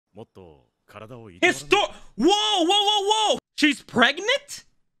Whoa, whoa, whoa, whoa! She's pregnant?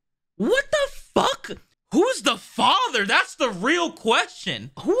 What the fuck? Who's the father? That's the real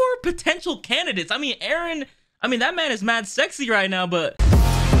question. Who are potential candidates? I mean, Eren, that man is mad sexy right now, but...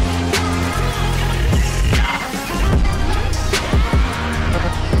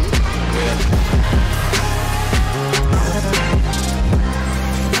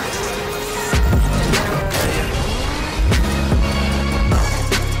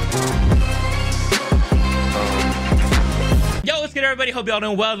 What's good, everybody? Hope y'all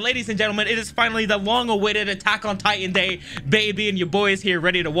doing well. Ladies and gentlemen, it is finally the long-awaited Attack on Titan day, baby, and your boy is here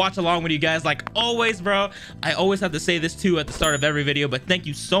ready to watch along with you guys like always, bro. I always have to say this too at the start of every video, but thank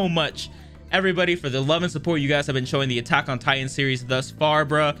you so much, everybody, for the love and support you guys have been showing the Attack on Titan series thus far,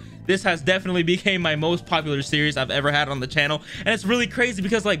 bro. This has definitely became my most popular series I've ever had on the channel, and it's really crazy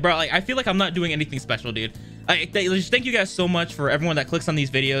because, like, bro, like, I feel like I'm not doing anything special, dude. Just thank you guys so much for everyone that clicks on these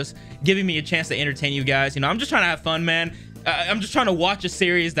videos, giving me a chance to entertain you guys. You know, I'm just trying to have fun, man. I'm just trying to watch a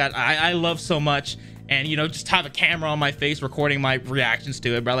series that I love so much, and, you know, just have a camera on my face recording my reactions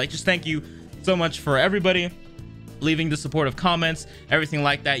to it, bro. Like, just thank you so much for everybody leaving the supportive comments, everything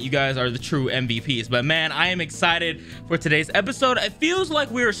like that. You guys are the true MVPs. But man, I am excited for today's episode. It feels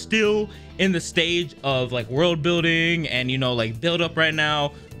like we're still in the stage of like world building and, you know, like build up right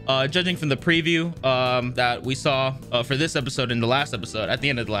now. Judging from the preview that we saw for this episode and the last episode, at the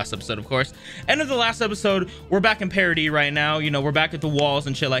end of the last episode, of course, end of the last episode, we're back in parody right now. You know, we're back at the walls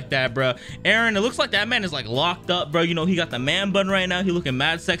and shit like that, bro. Eren, it looks like that man is like locked up, bro. You know, he got the man bun right now. He looking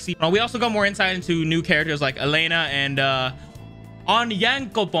mad sexy. We also got more insight into new characters like Elena and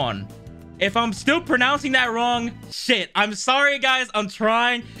Onyankopon. If I'm still pronouncing that wrong, shit, I'm sorry, guys. I'm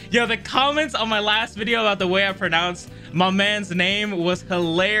trying. Yo, the comments on my last video about the way I pronounced my man's name was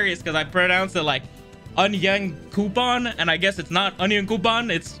hilarious because I pronounced it like Onyankopon, and I guess it's not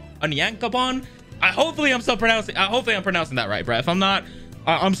Onyankopon, it's Onyankopon. Hopefully I'm pronouncing that right, bro. If I'm not,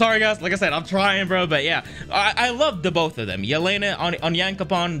 I'm sorry, guys. Like I said, I'm trying, bro. But yeah, I love the both of them. Yelena,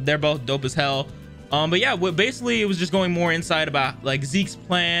 Onyankopon, they're both dope as hell. But yeah, basically it was just going more inside about like Zeke's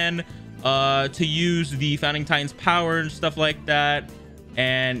plan to use the Founding Titan's power and stuff like that.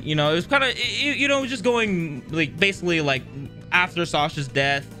 And, you know, it was kind of, you know, just going like basically like after Sasha's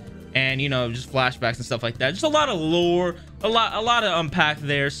death, and, you know, just flashbacks and stuff like that. Just a lot of lore, a lot of unpack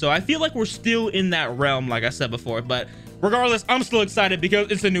there. So I feel like we're still in that realm, like I said before. But regardless, I'm still excited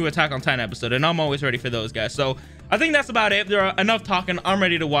because it's a new Attack on Titan episode, and I'm always ready for those, guys. So I think that's about it. There are enough talking. I'm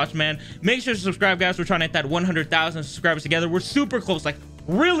ready to watch, man. Make sure to subscribe, guys. We're trying to hit that 100,000 subscribers together. We're super close, like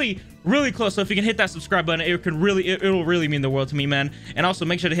really close. So if you can hit that subscribe button, it'll really mean the world to me, man. And also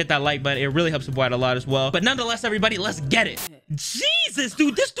make sure to hit that like button. It really helps the boy out a lot as well. But nonetheless, everybody, let's get it. Jesus,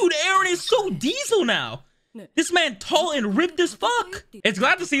 dude, this dude Eren is so diesel now. This man tall and ripped as fuck. It's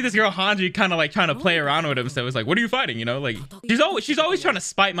glad to see this girl Hanji kind of like trying to play around with him. So it's like, what are you fighting? You know, like she's always trying to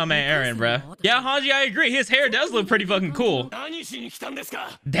spite my man Eren, bruh. Yeah, Hanji, I agree. His hair does look pretty fucking cool. Damn,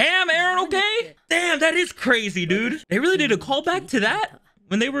 Eren, okay? Damn, that is crazy, dude. They really did a callback to that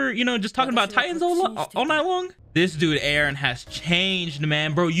when they were, you know, just talking about Titans all night long. This dude Eren has changed,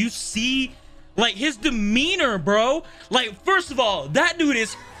 man, bro. You see, like, his demeanor, bro. Like, first of all, that dude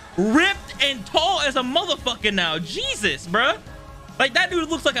is ripped and tall as a motherfucker now. Jesus, bro. Like, that dude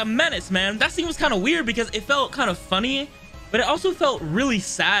looks like a menace, man. That scene was kind of weird because it felt kind of funny, but it also felt really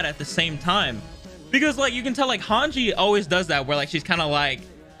sad at the same time. Because, like, you can tell, like, Hanji always does that, where, like, she's kind of like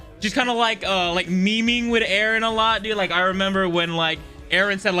memeing with Eren a lot, dude. Like, I remember when, like,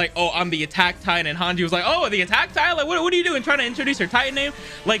 Eren said, like, oh, I'm the Attack Titan, and Hanji was like, oh, the Attack Titan? Like, what are you doing? Trying to introduce her Titan name?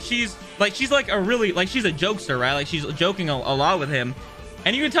 Like, she's like a really, like, she's a jokester, right? Like, she's joking a lot with him.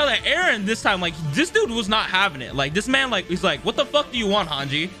 And you can tell that Eren this time, like, this dude was not having it. Like, this man, like, he's like, what the fuck do you want,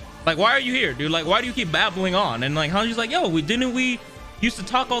 Hanji? Like, why are you here, dude? Like, why do you keep babbling on? And, like, Hanji's like, yo, didn't we used to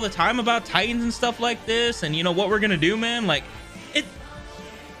talk all the time about Titans and stuff like this? And, you know, what we're gonna do, man? Like,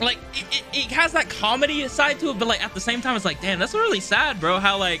 it has that comedy side to it, but like at the same time it's like, damn, that's really sad, bro,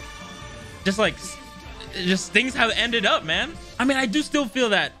 how like just things have ended up, man. I mean, I do still feel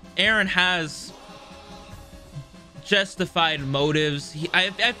that Eren has justified motives.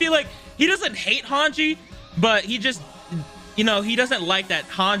 I feel like he doesn't hate Hanji, but he just, you know, he doesn't like that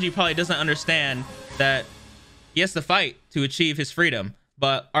Hanji probably doesn't understand that he has to fight to achieve his freedom.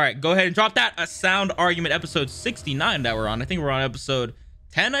 But all right, go ahead and drop that. A sound argument episode 69 that we're on. I think we're on episode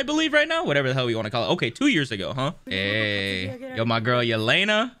 10, I believe, right now, whatever the hell we want to call it. Okay, 2 years ago, huh? Hey, yo, my girl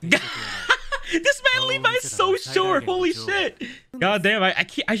Yelena. This man Levi is so short. Holy shit. God damn,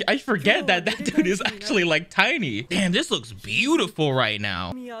 I forget that dude is actually like tiny. Damn, this looks beautiful right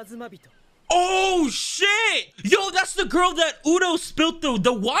now. Oh shit! Yo, that's the girl that Udo spilt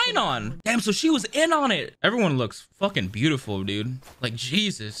the wine on. Damn, so she was in on it. Everyone looks fucking beautiful, dude. Like,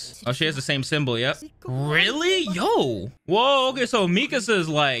 Jesus. Oh, she has the same symbol, yep. Really? Yo. Whoa, okay, so Mikasa's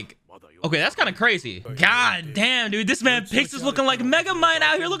like, okay, that's kind of crazy. God damn, dude, this man Pix is looking like Megamind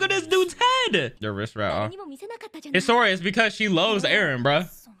out here. Look at this dude's head. Their wrist wrap. Historia is because she loves Eren, bruh.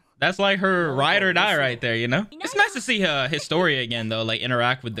 That's like her ride or die right there, you know? It's nice to see Historia again, though, like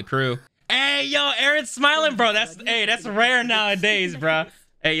interact with the crew. Hey, yo, Eren's smiling, bro. That's rare nowadays, bro.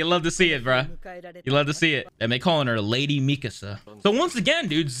 Hey, you love to see it, bro. You love to see it. And they calling her Lady Mikasa. So once again,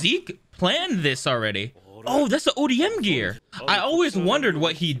 dude, Zeke planned this already. Oh, that's the ODM gear. I always wondered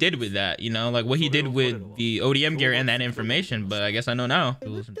what he did with that, you know, like what he did with the ODM gear and that information, but I guess I know now.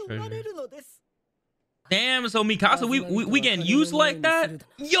 Damn, so Mikasa, we getting used like that?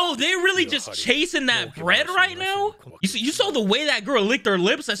 Yo, they really just chasing that bread right now? You saw the way that girl licked her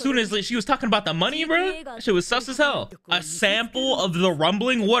lips as soon as she was talking about the money, bro? That shit was sus as hell. A sample of the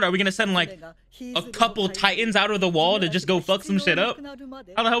rumbling? What, are we gonna send like a couple titans out of the wall to just go fuck some shit up?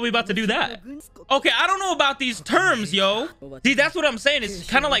 How the hell are we about to do that? Okay, I don't know about these terms, yo. See, that's what I'm saying. It's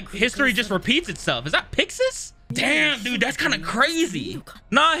kind of like history just repeats itself. Is that Pixis? Damn, dude, that's kind of crazy.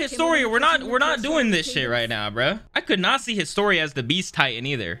 Nah, Historia, we're not doing this shit right now, bro. I could not see Historia as the Beast Titan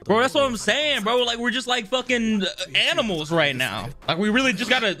either. Bro, that's what I'm saying, bro. Like, we're just like fucking animals right now. Like, we really just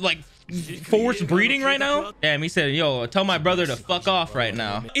gotta like force breeding right now. Damn, he said, yo, tell my brother to fuck off right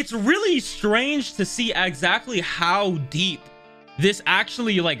now. It's really strange to see exactly how deep this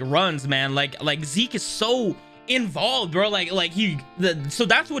actually like runs, man. Like Zeke is so involved, bro. So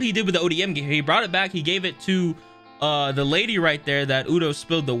that's what he did with the ODM gear. He brought it back. He gave it to the lady right there that Udo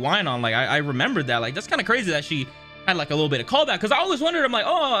spilled the wine on. Like, I remembered that. Like, that's kind of crazy that she had like a little bit of callback, because I always wondered, I'm like,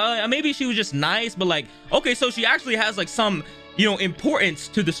 oh, maybe she was just nice, but like, okay, so she actually has like some, you know, importance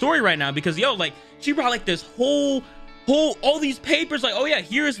to the story right now, because yo, like, she brought like this whole all these papers, like, oh yeah,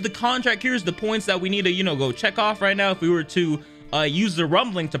 here's the contract, here's the points that we need to, you know, go check off right now if we were to use the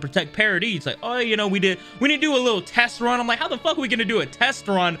rumbling to protect parity. It's like, oh, you know, we need to do a little test run. I'm like, how the fuck are we gonna do a test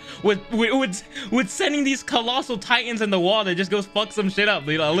run with sending these colossal titans in the wall that just goes fuck some shit up?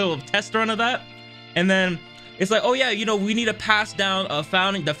 You know, a little test run of that. And then it's like, oh yeah, you know, we need to pass down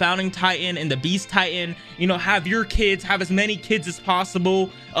the founding titan and the beast titan, you know, have your kids, have as many kids as possible,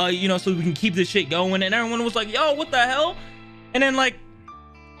 you know, so we can keep this shit going. And everyone was like, yo, what the hell? And then like,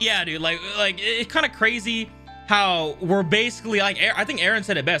 yeah, dude, like it's kind of crazy how we're basically like, I think Eren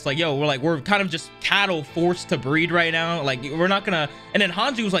said it best, like, yo, we're kind of just cattle forced to breed right now. Like, we're not gonna. And then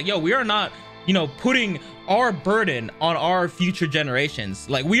Hanji was like, yo, we are not, you know, putting our burden on our future generations.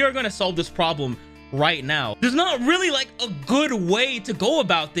 Like, we are gonna solve this problem right now. There's not really like a good way to go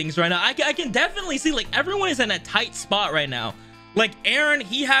about things right now. I can definitely see like everyone is in a tight spot right now. Like Eren,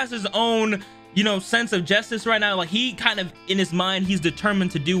 he has his own, you know, sense of justice right now. Like, he kind of in his mind, he's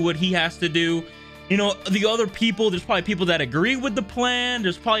determined to do what he has to do. You know, the other people, there's probably people that agree with the plan.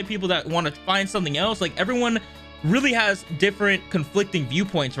 There's probably people that want to find something else. Like, everyone really has different conflicting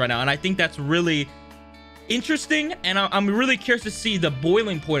viewpoints right now. And I think that's really interesting. And I'm really curious to see the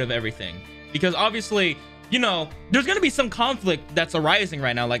boiling point of everything. Because obviously, you know, there's going to be some conflict that's arising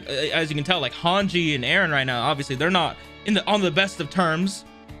right now. Like, as you can tell, like Hanji and Eren right now, obviously they're not on the best of terms.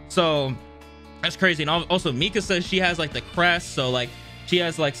 So that's crazy. And also Mika says she has like the crest. So like, she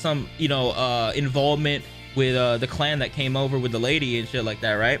has like some, you know, involvement with the clan that came over with the lady and shit like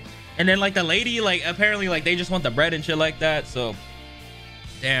that, right? And then like the lady, like apparently like they just want the bread and shit like that. So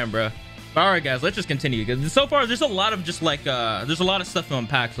damn, bro. But, all right, guys, let's just continue, because so far there's a lot of just like there's a lot of stuff to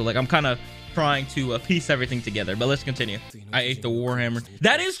unpack. So like I'm kind of trying to piece everything together, but let's continue. I ate the Warhammer.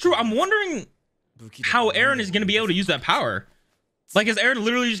 That is true. I'm wondering how Eren is going to be able to use that power. Like, is Eren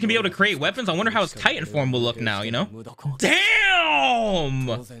literally just gonna be able to create weapons? I wonder how his Titan form will look now, you know? Damn!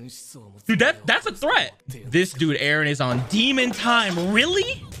 Dude, that's a threat. This dude, Eren, is on demon time.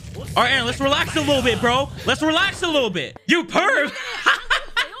 Really? All right, Eren, let's relax a little bit, bro. Let's relax a little bit. You perv!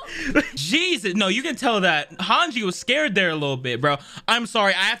 Jesus, no, you can tell that Hanji was scared there a little bit, bro. I'm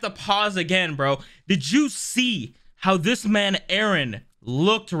sorry, I have to pause again, bro. Did you see how this man, Eren,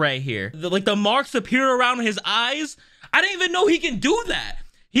 looked right here? Like, the marks appear around his eyes. I didn't even know he can do that.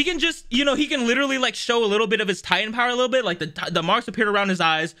 He can just, you know, he can literally like show a little bit of his Titan power a little bit. Like the marks appeared around his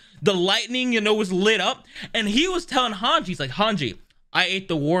eyes. The lightning, you know, was lit up. And he was telling Hanji, he's like, Hanji, I ate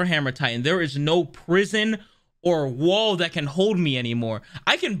the Warhammer Titan. There is no prison or wall that can hold me anymore.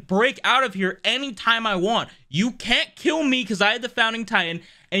 I can break out of here anytime I want. You can't kill me because I had the founding Titan,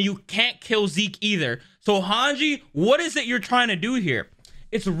 and you can't kill Zeke either. So Hanji, what is it you're trying to do here?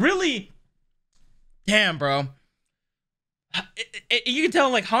 It's really, damn, bro. You can tell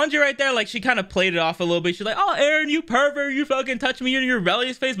like Hanji right there, like she kind of played it off a little bit. She's like, oh, Eren, you pervert, you fucking touch me in your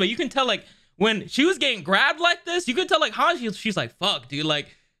rebellious face. But you can tell like when she was getting grabbed like this, you could tell like Hanji, she's like, fuck, dude, like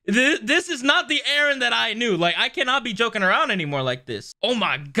this is not the Eren that I knew. Like I cannot be joking around anymore like this. Oh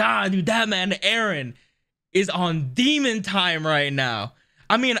my god, dude, that man Eren is on demon time right now.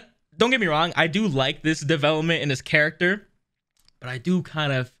 I mean, don't get me wrong, I do like this development in his character, but I do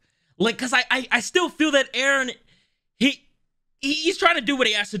kind of like, because I still feel that Eren, he's trying to do what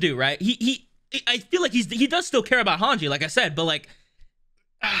he has to do, right? I feel like he does still care about Hanji, like I said, but like,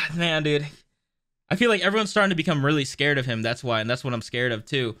 man, dude, I feel like everyone's starting to become really scared of him. That's why, and that's what I'm scared of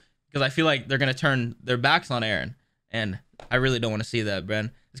too, because I feel like they're gonna turn their backs on Eren, and I really don't want to see that,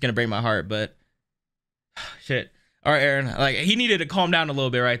 Bren. It's gonna break my heart, but shit. All right, Eren, like he needed to calm down a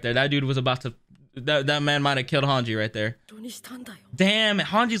little bit right there. That dude was about to, that man might have killed Hanji right there. Damn,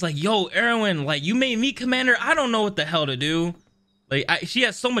 Hanji's like, yo, Erwin, like you made me commander. I don't know what the hell to do. Like she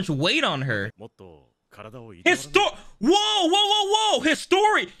has so much weight on her. Whoa,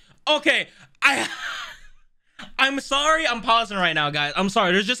 Historia. Okay, I'm sorry, I'm pausing right now, guys. I'm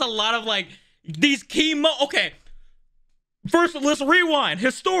sorry. There's just a lot of like these key okay. First, let's rewind.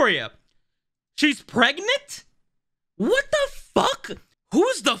 Historia. She's pregnant? What the fuck?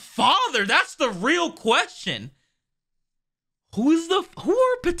 Who's the father? That's the real question. Who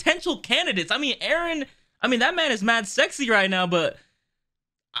are potential candidates? I mean, Eren, I mean, that man is mad sexy right now, but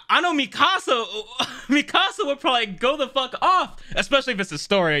I know Mikasa would probably go the fuck off, especially if it's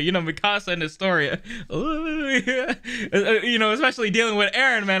Historia. You know, Mikasa and Historia. Ooh, yeah. You know, especially dealing with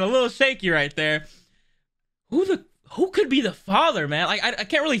Eren, man, a little shaky right there. Who could be the father, man? Like, I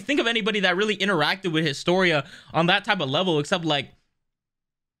can't really think of anybody that really interacted with Historia on that type of level, except like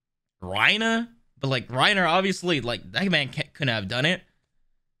Reiner. But like Reiner, obviously, like that man couldn't have done it.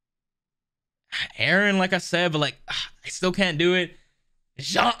 Eren, like I said, but like I still can't do it.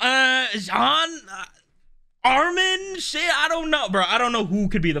 Jean, Armin, shit, I don't know, bro. I don't know who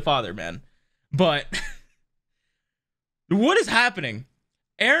could be the father, man. But what is happening?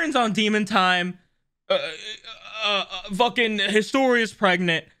 Eren's on demon time. Fucking Historia's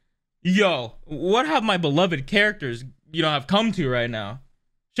pregnant. Yo, what have my beloved characters, you know, have come to right now?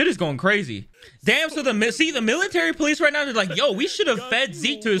 Shit is going crazy. Damn, so the military police right now, they're like, yo, we should have fed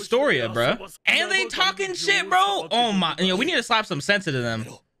Zeke to Historia, bro. And they talking shit, bro. Oh my, you know, we need to slap some sense into them.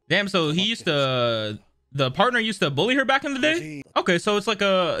 Damn, so the partner used to bully her back in the day? Okay, so it's like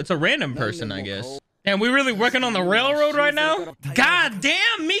it's a random person, I guess. And we really working on the railroad right now? God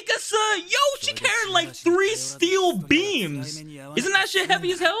damn, Mikasa! Yo, she carried like 3 steel beams. Isn't that shit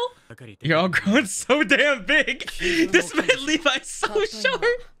heavy as hell? You're all growing so damn big. This man Levi's so short.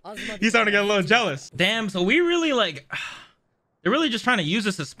 He's starting to get a little jealous. Damn, so we really like, they're really just trying to use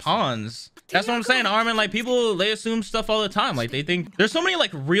us as pawns. That's what I'm saying, Armin. Like people, they assume stuff all the time. Like they think there's so many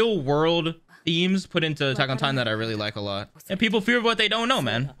like real world themes put into Attack on Titan that I really like a lot. And people fear what they don't know,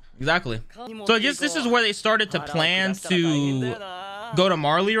 man. Exactly. So I guess this is where they started to plan to go to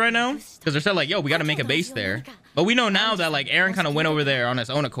Marley right now, because they're said like, yo, we got to make a base there. But we know now that like Eren kind of went over there on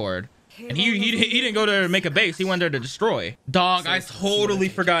his own accord, and he didn't go there to make a base. He went there to destroy. Dog, I totally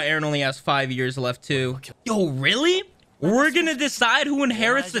forgot Eren only has 5 years left too. Yo, really? We're gonna decide who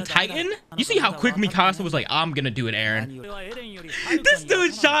inherits the Titan? You see how quick Mikasa was like, I'm gonna do it, Eren. This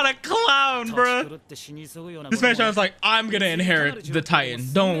dude shot a clown, bro. This man was like, I'm gonna inherit the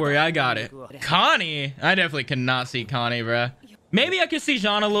Titan. Don't worry, I got it. Connie? I definitely cannot see Connie, bro. Maybe I could see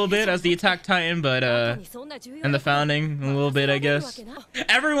Jean a little bit as the Attack Titan, but and the Founding a little bit, I guess.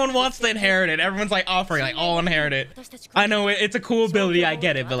 Everyone wants to inherit it. Everyone's like offering, like, all inherit it. I know it's a cool ability, I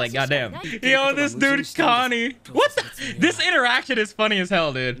get it, but like, goddamn. Yo, this dude, Connie. What the? This interaction is funny as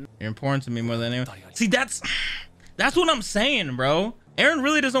hell, dude. You're important to me more than anyone. See, that's what I'm saying, bro. Eren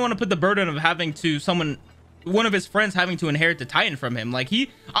really doesn't want to put the burden of having to one of his friends having to inherit the Titan from him. Like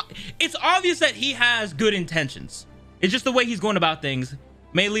it's obvious that he has good intentions. It's just the way he's going about things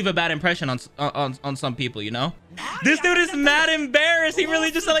may leave a bad impression on some people, you know? This dude is mad embarrassed. He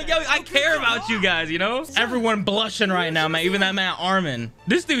really just said like, yo, I care about you guys, you know? Everyone blushing right now, man. Even that man Armin.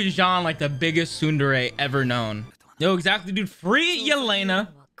 This dude is Jean, like the biggest tsundere ever known. Yo, exactly, dude. Free Yelena.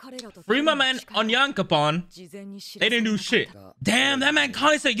 Free my man Onyankopon. They didn't do shit. Damn, that man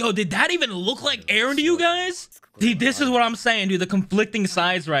Connie said, yo, did that even look like Eren to you guys? See, this is what I'm saying, dude. The conflicting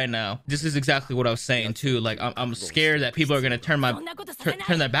sides right now. This is exactly what I was saying too. Like, I'm scared that people are gonna turn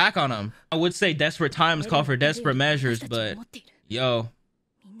their back on him. I would say desperate times call for desperate measures, but yo,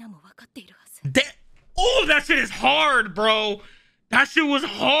 oh, that shit is hard, bro. That shit was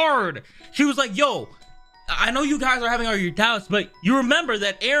hard. She was like, yo, I know you guys are having all your doubts, but you remember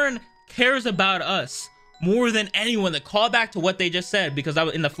that Eren cares about us more than anyone. The callback to what they just said, because I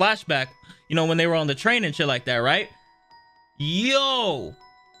was in the flashback, you know, when they were on the train and shit like that, right? Yo,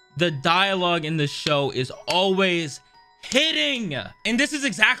 the dialogue in this show is always hitting, and this is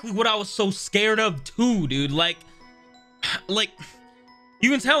exactly what I was so scared of too, dude. Like you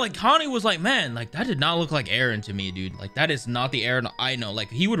can tell, like, Connie was like, man, like, that did not look like Eren to me, dude. Like, that is not the Eren I know. Like,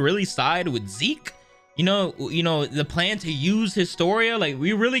 he would really side with Zeke. You know, the plan to use Historia. Like,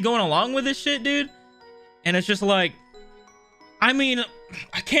 we really going along with this shit, dude? And it's just like, I mean,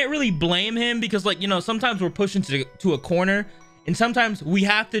 I can't really blame him because, like, you know, sometimes we're pushing to a corner, and sometimes we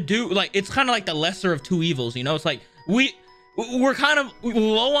have to do, like, it's kind of like the lesser of two evils, you know? It's like, we're kind of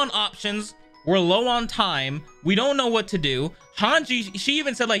low on options. We're low on time. We don't know what to do. Hanji, she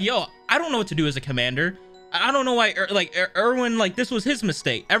even said, like, yo, I don't know what to do as a commander. I don't know why, like, Erwin, like, this was his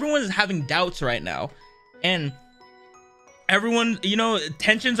mistake. Everyone is having doubts right now. And everyone, you know,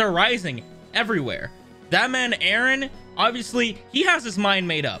 tensions are rising everywhere. That man, Eren, obviously, he has his mind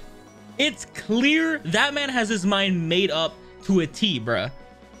made up. It's clear that man has his mind made up to a T, bruh.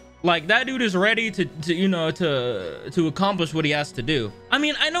 Like, that dude is ready to accomplish what he has to do. I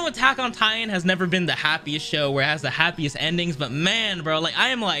mean, I know Attack on Titan has never been the happiest show where it has the happiest endings, but man, bro, like, I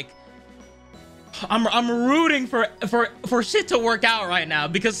am like, I'm rooting for shit to work out right now,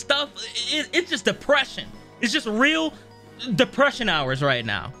 because stuff, it's just depression. It's just real depression hours right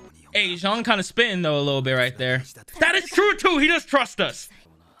now. Hey, Jean kind of spitting though a little bit right there. That is true too. He does trust us.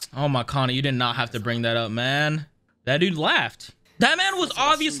 Oh my Connie, you did not have to bring that up, man. That dude laughed. That man was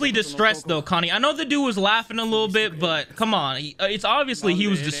obviously distressed though, Connie. I know the dude was laughing a little bit, but come on, it's obviously he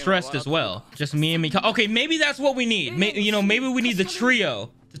was distressed as well. Just me and me. Okay, maybe that's what we need. You know, maybe we need the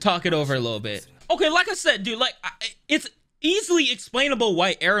trio to talk it over a little bit. Okay, like I said, dude, like, it's easily explainable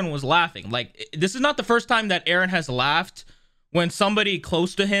why Eren was laughing. Like, this is not the first time that Eren has laughed when somebody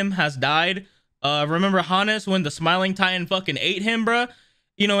close to him has died. Remember Hannes when the Smiling Titan fucking ate him, bruh?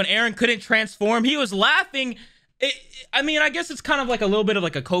 You know, and Eren couldn't transform. He was laughing. I mean, I guess it's kind of like a little bit of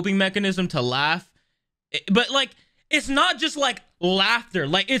like a coping mechanism to laugh. But, like, it's not just like laughter.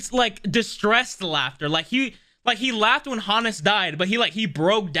 Like, it's like distressed laughter. Like he laughed when Hannes died, but he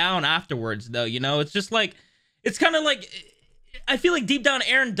broke down afterwards, though, you know? It's just like, it's kind of like, I feel like deep down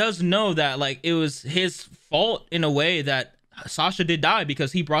Eren does know that, like, it was his fault in a way that Sasha did die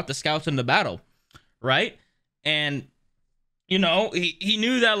because he brought the scouts into battle, right? And, you know, he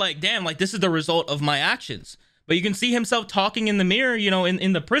knew that, like, damn, like, this is the result of my actions. But you can see himself talking in the mirror, you know,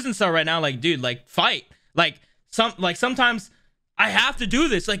 in the prison cell right now, like, dude, like, fight. Like, sometimes I have to do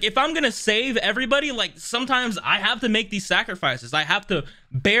this. Like, if I'm gonna save everybody, like, sometimes I have to make these sacrifices. I have to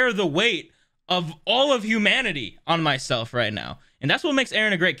bear the weight of all of humanity on myself right now. And that's what makes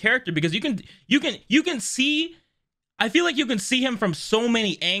Eren a great character, because you can see, I feel like you can see him from so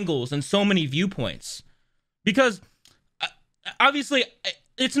many angles and so many viewpoints. Because obviously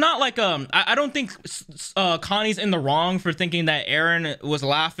it's not like I don't think Connie's in the wrong for thinking that Eren was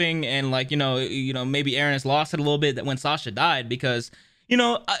laughing, and, like, you know maybe Eren has lost it a little bit that when Sasha died, because, you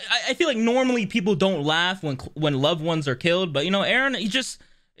know, I feel like normally people don't laugh when loved ones are killed, but, you know, Eren,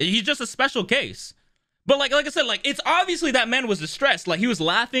 he's just a special case. But like I said, like, it's obviously that man was distressed. Like, he was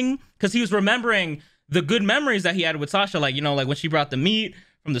laughing because he was remembering the good memories that he had with Sasha, like, you know, like when she brought the meat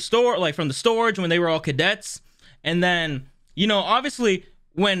from the store, like from the storage when they were all cadets. And then, you know, obviously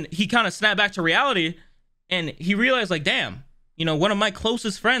when he kind of snapped back to reality and he realized, like, damn, you know, one of my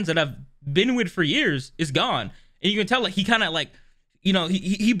closest friends that I've been with for years is gone. And you can tell, like, he kind of, like, you know,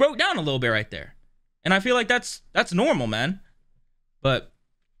 he broke down a little bit right there. And I feel like that's normal, man. But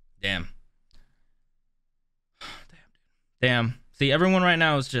damn. Damn. See, everyone right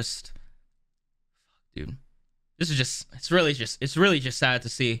now is just, dude, this is just, it's really just sad to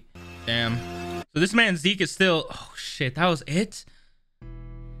see. Damn. So this man Zeke is still, oh shit, that was it?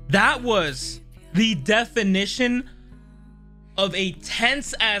 That was the definition of a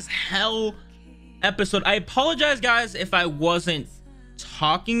tense as hell episode. I apologize, guys, if I wasn't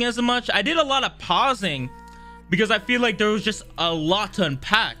talking as much. I did a lot of pausing because I feel like there was just a lot to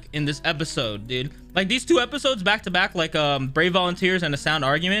unpack in this episode, dude. Like, these two episodes back to back, like Brave Volunteers and A Sound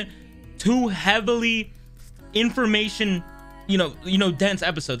Argument, two heavily information, you know, dense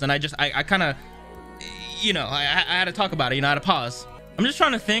episodes. And I kind of, you know, I had to talk about it, you know, I had to pause. I'm just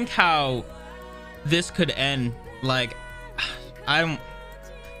trying to think how this could end. Like, I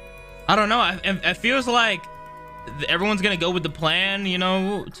don't know. It feels like everyone's gonna go with the plan, you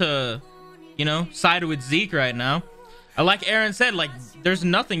know, to, you know, side with Zeke right now. Like Eren said, like, there's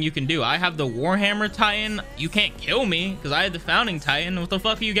nothing you can do. I have the Warhammer Titan. You can't kill me because I had the Founding Titan. What the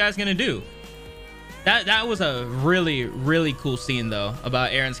fuck are you guys gonna do? That was a really, really cool scene though,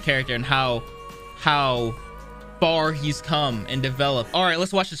 about Eren's character and how how far he's come and developed. All right,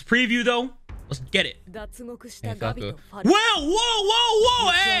 let's watch this preview though. Let's get it. Hey, Falco. Well,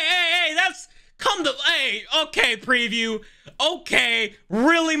 whoa. Hey, that's come to, hey, okay, preview. Okay,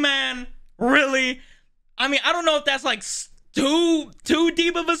 really, man? Really? I mean, I don't know if that's like too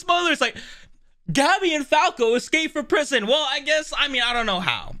deep of a spoiler. It's like, Gabby and Falco escape from prison. Well, I guess, I mean, I don't know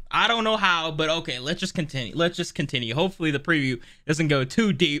how, but okay, let's just continue. Hopefully the preview doesn't go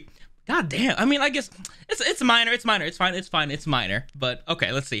too deep. God damn. I mean, I guess it's minor. It's fine. It's minor. But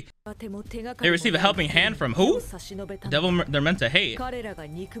okay, let's see. They receive a helping hand from who? The devil they're meant to hate.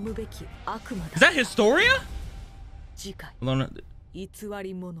 Is that Historia?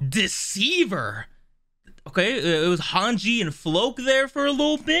 Deceiver. Okay, it was Hanji and Floke there for a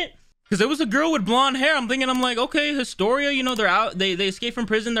little bit. Because there was a girl with blonde hair. I'm like, okay, Historia, you know, they're out. They escape from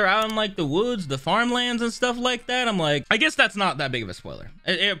prison. They're out in like the woods, the farmlands and stuff like that. I'm like, I guess that's not that big of a spoiler.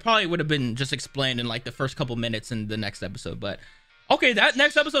 It probably would have been just explained in like the first couple minutes in the next episode. But okay, that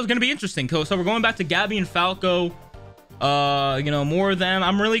next episode is going to be interesting. So we're going back to Gabby and Falco. You know, more of them.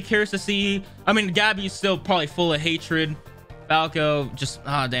 I'm really curious to see. I mean, Gabby's still probably full of hatred. Falco, just,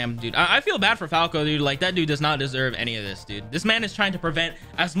 damn, dude. I feel bad for Falco, dude. Like, that dude does not deserve any of this, dude. This man is trying to prevent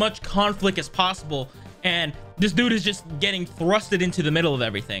as much conflict as possible, and this dude is just getting thrusted into the middle of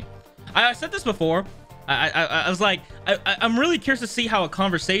everything. I said this before. I was like, I'm really curious to see how a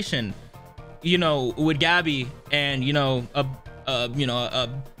conversation, you know, with Gabby and, you know, a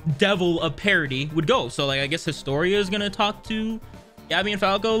devil of parody would go. So, like, I guess Historia is gonna talk to Gabby and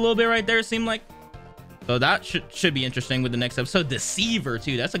Falco a little bit right there, it seemed like. So that should be interesting with the next episode. Deceiver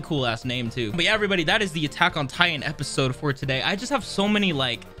too, that's a cool ass name too. But yeah, everybody, that is the Attack on Titan episode for today. I just have so many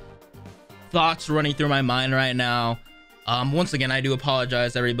like thoughts running through my mind right now. Once again, I do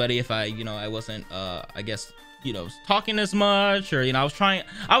apologize everybody if I wasn't I guess, you know, talking as much, or, you know, I was trying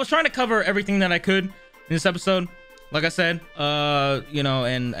to cover everything that I could in this episode. Like I said, you know,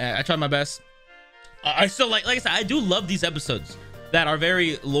 and I tried my best. I still like I said, I do love these episodes that are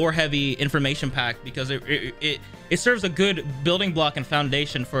very lore heavy, information packed, because it serves a good building block and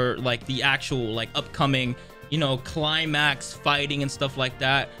foundation for like the actual like upcoming, you know, climax fighting and stuff like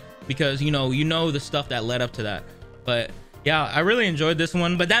that, because you know the stuff that led up to that. But yeah, I really enjoyed this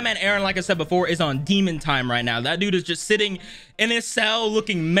one. But that man Eren, like I said before, is on demon time right now. That dude is just sitting in his cell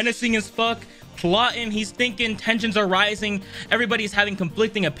looking menacing as fuck, plotting. He's thinking, tensions are rising, everybody's having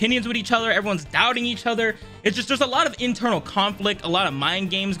conflicting opinions with each other, everyone's doubting each other. It's just, there's a lot of internal conflict, a lot of mind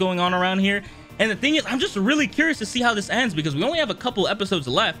games going on around here. And the thing is, I'm just really curious to see how this ends, because we only have a couple episodes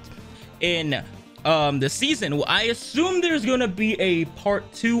left in the season. Well, I assume there's gonna be a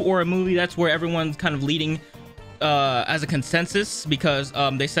part 2 or a movie. That's where everyone's kind of leading as a consensus, because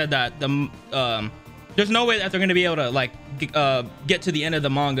they said that there's no way that they're gonna be able to like get to the end of the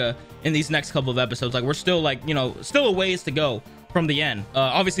manga in these next couple of episodes. Like, we're still like, you know, still a ways to go from the end.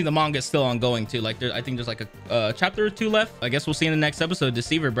 Obviously the manga is still ongoing too. Like, I think there's like a chapter or 2 left. I guess we'll see in the next episode.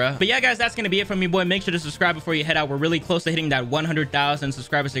 Deceiver, bruh. But yeah, guys, that's gonna be it from me, boy. Make sure to subscribe before you head out. We're really close to hitting that 100,000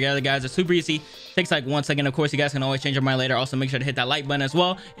 subscribers together, guys. It's super easy, takes like 1 second. Of course, you guys can always change your mind later. Also, make sure to hit that like button as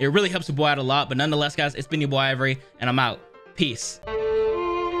well. It really helps your boy out a lot. But nonetheless, guys, it's been your boy Ivory, and I'm out. Peace.